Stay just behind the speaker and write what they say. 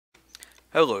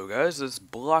Hello guys, it's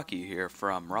Blocky here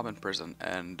from Ramen Prison,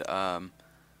 and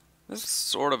this is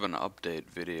sort of an update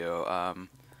video.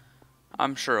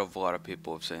 I'm sure a lot of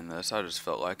people have seen this. I just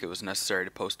felt like it was necessary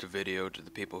to post a video to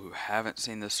the people who haven't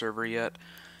seen the server yet.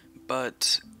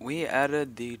 But we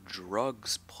added the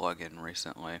drugs plugin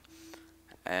recently,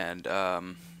 and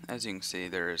as you can see,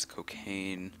 there is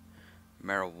cocaine,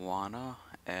 marijuana,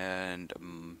 and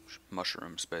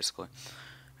mushrooms basically.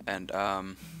 And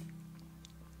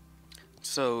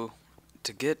so,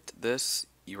 to get this,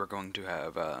 you are going to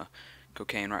have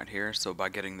cocaine right here. So by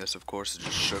getting this, of course, it's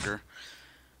just sugar.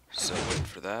 So wait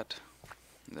for that.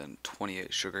 And then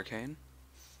 28 sugar cane.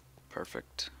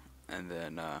 Perfect. And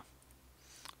then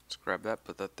let's grab that,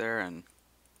 put that there, and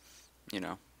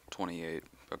 28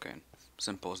 cocaine.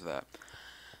 Simple as that.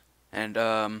 And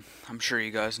I'm sure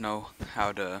you guys know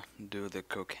how to do the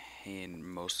cocaine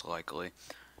most likely.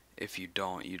 If you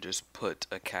don't, you just put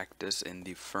a cactus in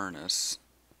the furnace.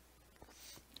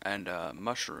 And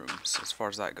mushrooms, as far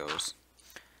as that goes.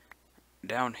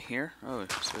 Down here, oh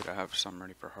sweet, I have some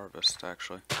ready for harvest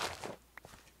actually.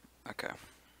 Okay,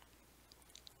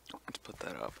 let's put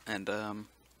that up. And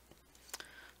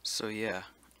so yeah,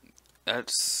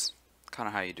 that's kind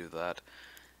of how you do that.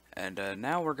 And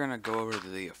now we're gonna go over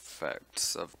the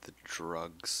effects of the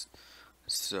drugs.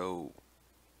 So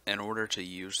in order to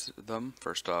use them,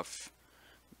 first off,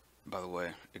 by the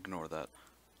way, ignore that.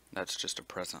 That's just a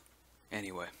present.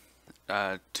 Anyway,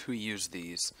 to use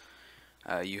these,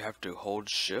 you have to hold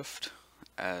shift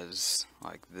as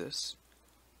like this,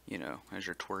 as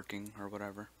you're twerking or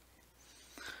whatever.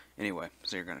 Anyway,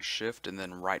 so you're gonna shift and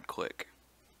then right click.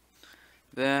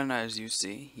 Then, as you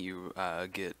see, you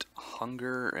get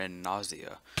hunger and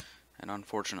nausea. And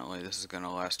unfortunately, this is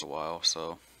gonna last a while,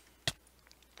 so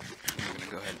I'm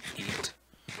gonna go ahead and eat.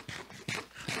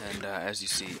 And as you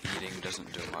see, eating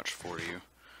doesn't do much for you.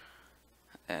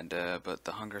 And but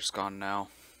the hunger's gone now,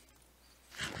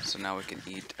 so now we can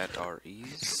eat at our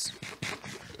ease.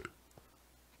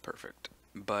 Perfect.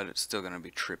 But it's still gonna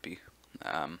be trippy.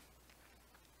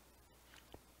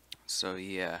 So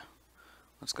yeah,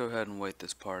 let's go ahead and wait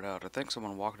this part out. I think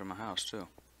someone walked in my house too.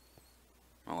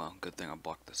 Oh well, good thing I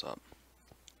blocked this up.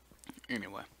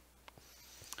 Anyway,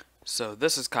 so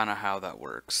this is kind of how that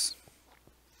works.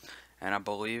 And I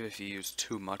believe if you use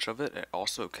too much of it, it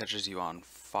also catches you on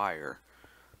fire,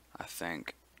 I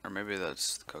think. Or maybe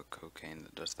that's cocaine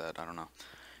that does that, I don't know.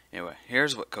 Anyway,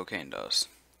 here's what cocaine does.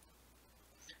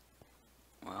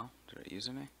 Well, did it use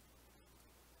any?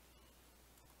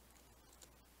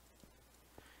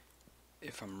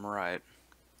 If I'm right,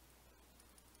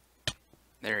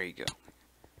 there you go.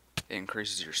 It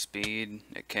increases your speed,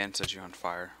 it can set you on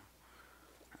fire.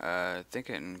 I think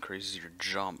it increases your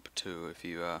jump too if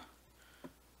you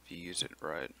use it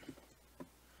right.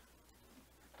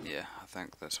 Yeah, I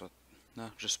think that's what.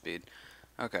 No, just speed.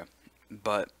 Okay,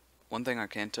 but one thing I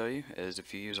can tell you is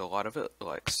if you use a lot of it,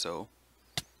 like so,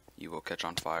 you will catch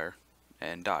on fire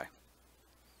and die.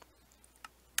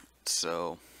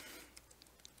 So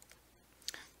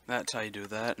that's how you do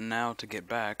that. And now to get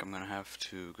back, I'm gonna have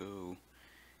to go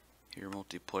here,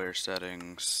 multiplayer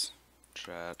settings,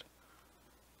 chat.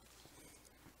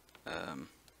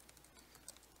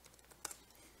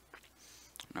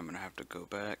 I'm gonna have to go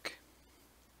back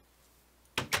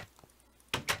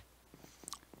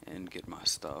and get my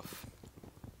stuff.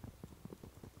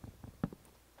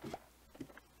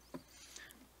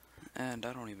 And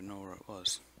I don't even know where it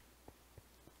was.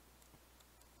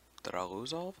 Did I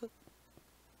lose all of it?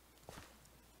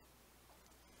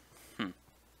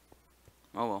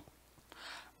 Oh well.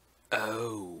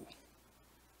 Oh.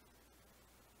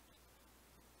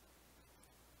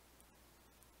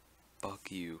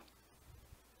 Fuck you.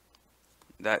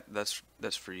 That's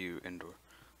for you, Indoor.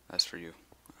 That's for you.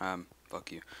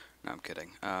 Fuck you. No, I'm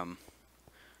kidding.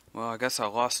 Well, I guess I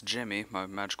lost Jimmy, my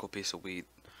magical piece of wheat.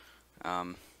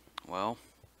 Well,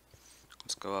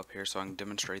 let's go up here so I can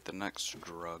demonstrate the next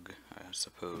drug, I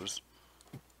suppose.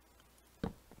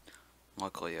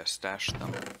 Luckily, I stashed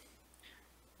them.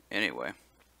 Anyway,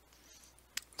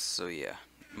 so yeah,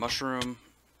 mushroom,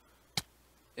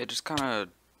 it just kind of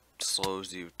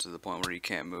slows you to the point where you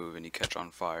can't move and you catch on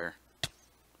fire.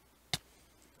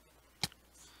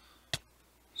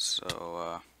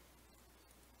 So,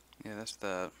 yeah, that's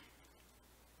that.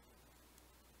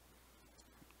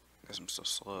 I guess I'm so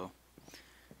slow.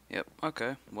 Yep,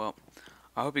 okay, well,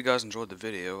 I hope you guys enjoyed the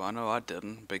video. I know I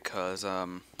didn't because, I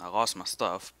lost my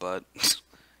stuff, but,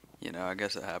 I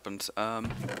guess it happens. I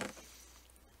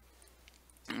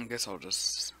guess I'll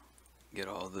just get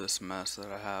all this mess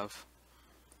that I have,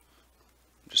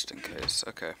 just in case.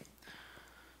 Okay.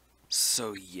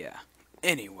 So, yeah.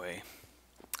 Anyway,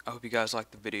 I hope you guys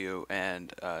liked the video,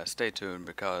 and stay tuned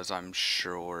because I'm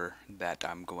sure that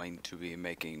I'm going to be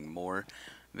making more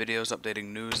videos updating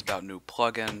news about new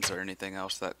plugins or anything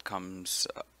else that comes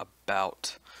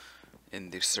about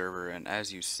in the server. And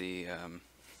as you see,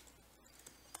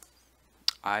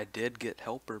 I did get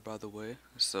Helper, by the way,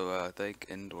 so thank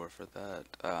Endor for that.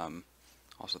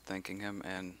 Also thanking him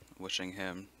and wishing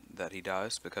him that he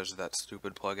dies because of that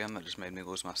stupid plugin that just made me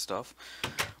lose my stuff.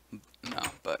 No,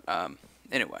 but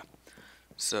anyway.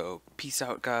 So, peace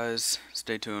out, guys.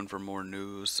 Stay tuned for more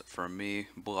news from me,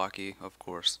 Blocky, of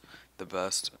course, the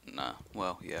best. Nah,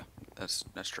 well, yeah, that's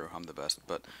true. I'm the best.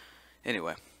 But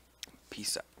anyway,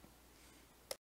 peace out.